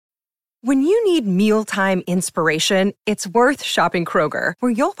When you need mealtime inspiration, it's worth shopping Kroger,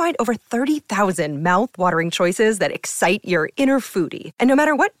 where you'll find over 30,000 mouth-watering choices that excite your inner foodie. And no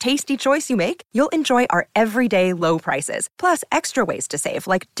matter what tasty choice you make, you'll enjoy our everyday low prices, plus extra ways to save,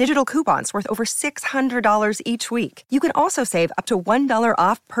 like digital coupons worth over $600 each week. You can also save up to $1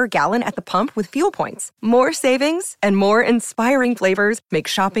 off per gallon at the pump with fuel points. More savings and more inspiring flavors make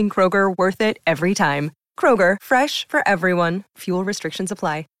shopping Kroger worth it every time. Kroger, fresh for everyone. Fuel restrictions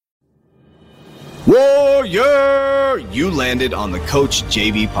apply. Warrior! You landed on the Coach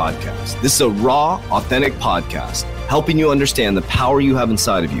JV podcast. This is a raw, authentic podcast helping you understand the power you have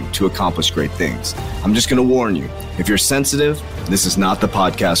inside of you to accomplish great things. I'm just going to warn you, if you're sensitive, this is not the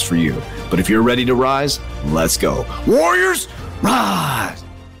podcast for you. But if you're ready to rise, let's go. Warriors, rise!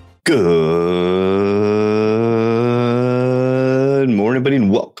 Good morning, everybody,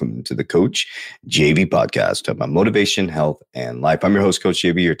 and welcome to the Coach JV podcast about motivation, health, and life. I'm your host, Coach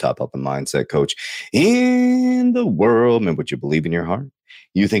JV, your top health and mindset coach in the world. And what you believe in your heart,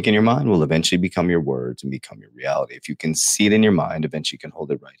 you think in your mind will eventually become your words and become your reality. If you can see it in your mind, eventually you can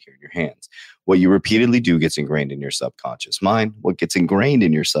hold it right here in your hands. What you repeatedly do gets ingrained in your subconscious mind. What gets ingrained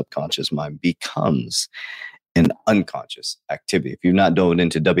in your subconscious mind becomes an unconscious activity. If you've not dove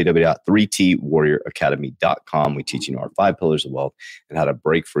into www.3twarrioracademy.com, we teach you our 5 pillars of wealth and how to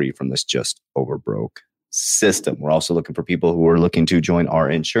break free from this just over broke system. We're also looking for people who are looking to join our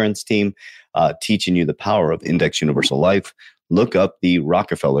insurance team, teaching you the power of Index Universal Life. Look up the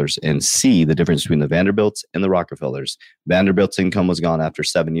Rockefellers and see the difference between the Vanderbilts and the Rockefellers. Vanderbilt's income was gone after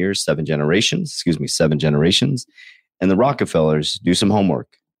 7 years, 7 generations. And the Rockefellers, do some homework.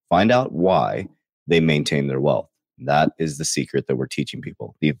 Find out why they maintain their wealth. That is the secret that we're teaching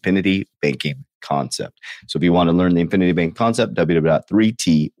people, the infinity banking concept. So if you want to learn the infinity bank concept,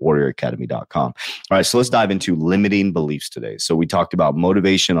 www.3twarrioracademy.com. All right, so let's dive into limiting beliefs today. So we talked about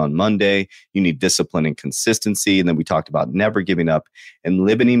motivation on Monday. You need discipline and consistency. And then we talked about never giving up and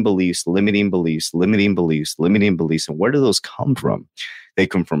limiting beliefs. And where do those come from? They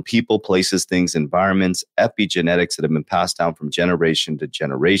come from people, places, things, environments, epigenetics that have been passed down from generation to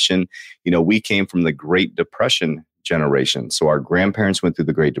generation. You know, we came from the Great Depression generation. So our grandparents went through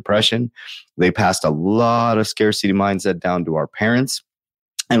the Great Depression. They passed a lot of scarcity mindset down to our parents.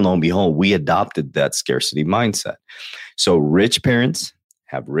 And lo and behold, we adopted that scarcity mindset. So rich parents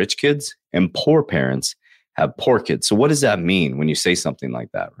have rich kids and poor parents have poor kids. So what does that mean when you say something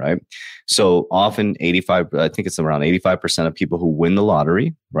like that, right? So often I think it's around 85% of people who win the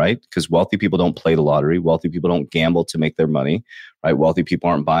lottery, right? Because wealthy people don't play the lottery. Wealthy people don't gamble to make their money, right? Wealthy people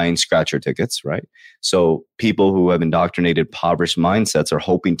aren't buying scratcher tickets, right? So people who have indoctrinated impoverished mindsets are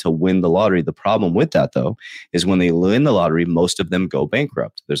hoping to win the lottery. The problem with that, though, is when they win the lottery, most of them go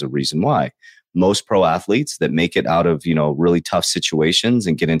bankrupt. There's a reason why. Most pro athletes that make it out of, really tough situations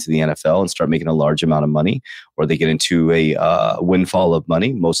and get into the NFL and start making a large amount of money, or they get into a windfall of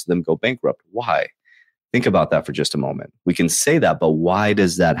money, most of them go bankrupt. Why? Think about that for just a moment. We can say that, but why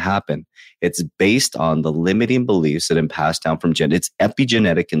does that happen? It's based on the limiting beliefs that have been passed down from it's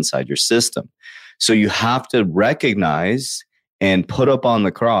epigenetic inside your system. So you have to recognize and put up on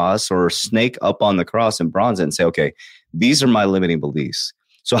the cross or snake up on the cross and bronze it and say, okay, these are my limiting beliefs.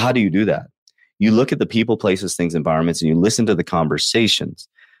 So how do you do that? You look at the people, places, things, environments, and you listen to the conversations.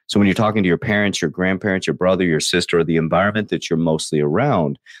 So when you're talking to your parents, your grandparents, your brother, your sister, or the environment that you're mostly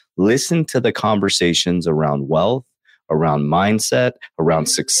around, listen to the conversations around wealth, around mindset, around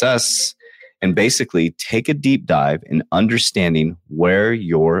success, and basically take a deep dive in understanding where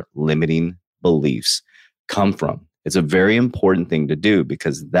your limiting beliefs come from. It's a very important thing to do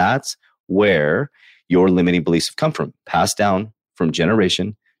because that's where your limiting beliefs have come from, passed down from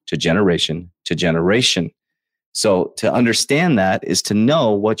generation to generation to generation. So to understand that is to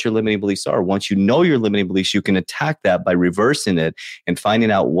know what your limiting beliefs are. Once you know your limiting beliefs, you can attack that by reversing it and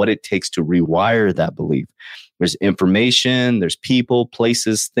finding out what it takes to rewire that belief. There's information, there's people,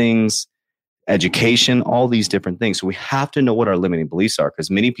 places, things, education, all these different things. So we have to know what our limiting beliefs are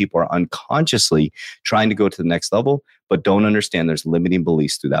because many people are unconsciously trying to go to the next level, but don't understand there's limiting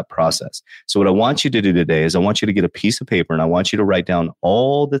beliefs through that process. So what I want you to do today is I want you to get a piece of paper and I want you to write down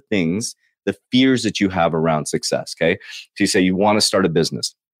all the things, the fears that you have around success, okay? So you say you want to start a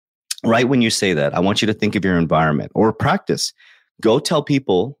business. Right when you say that, I want you to think of your environment or practice. Go tell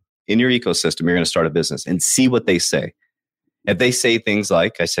people in your ecosystem you're going to start a business and see what they say. If they say things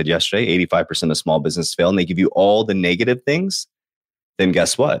like I said yesterday, 85% of small businesses fail, and they give you all the negative things, then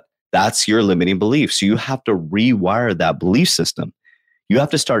guess what? That's your limiting belief. So you have to rewire that belief system. You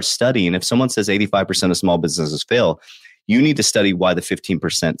have to start studying. If someone says 85% of small businesses fail, you need to study why the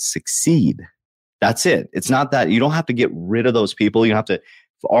 15% succeed. That's it. It's not that you don't have to get rid of those people. You have to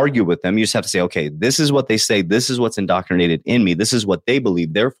argue with them. You just have to say, okay, this is what they say. This is what's indoctrinated in me. This is what they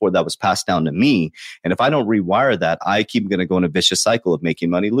believe. Therefore, that was passed down to me. And if I don't rewire that, I keep going to go in a vicious cycle of making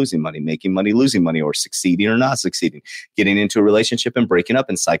money, losing money, making money, losing money, or succeeding or not succeeding, getting into a relationship and breaking up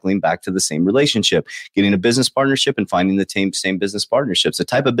and cycling back to the same relationship, getting a business partnership and finding the same business partnerships. The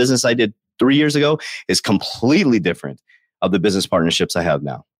type of business I did 3 years ago is completely different of the business partnerships I have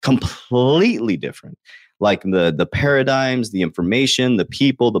now. Completely different. Like the paradigms, the information, the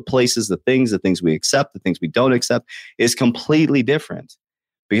people, the places, the things we accept, the things we don't accept is completely different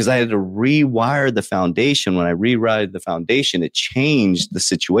because I had to rewire the foundation. When I rewired the foundation, it changed the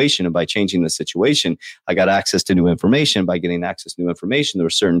situation. And by changing the situation, I got access to new information. By getting access to new information, there were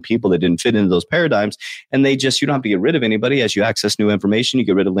certain people that didn't fit into those paradigms. And you don't have to get rid of anybody. As you access new information, you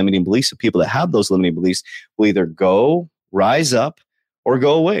get rid of limiting beliefs. The people that have those limiting beliefs will either rise up, or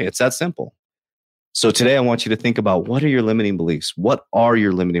go away. It's that simple. So today I want you to think about, what are your limiting beliefs? What are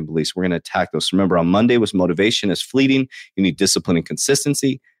your limiting beliefs? We're going to attack those. Remember, on Monday was motivation is fleeting. You need discipline and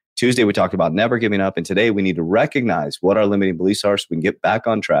consistency. Tuesday, we talked about never giving up. And today we need to recognize what our limiting beliefs are so we can get back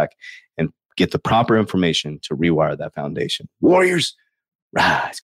on track and get the proper information to rewire that foundation. Warriors, rise.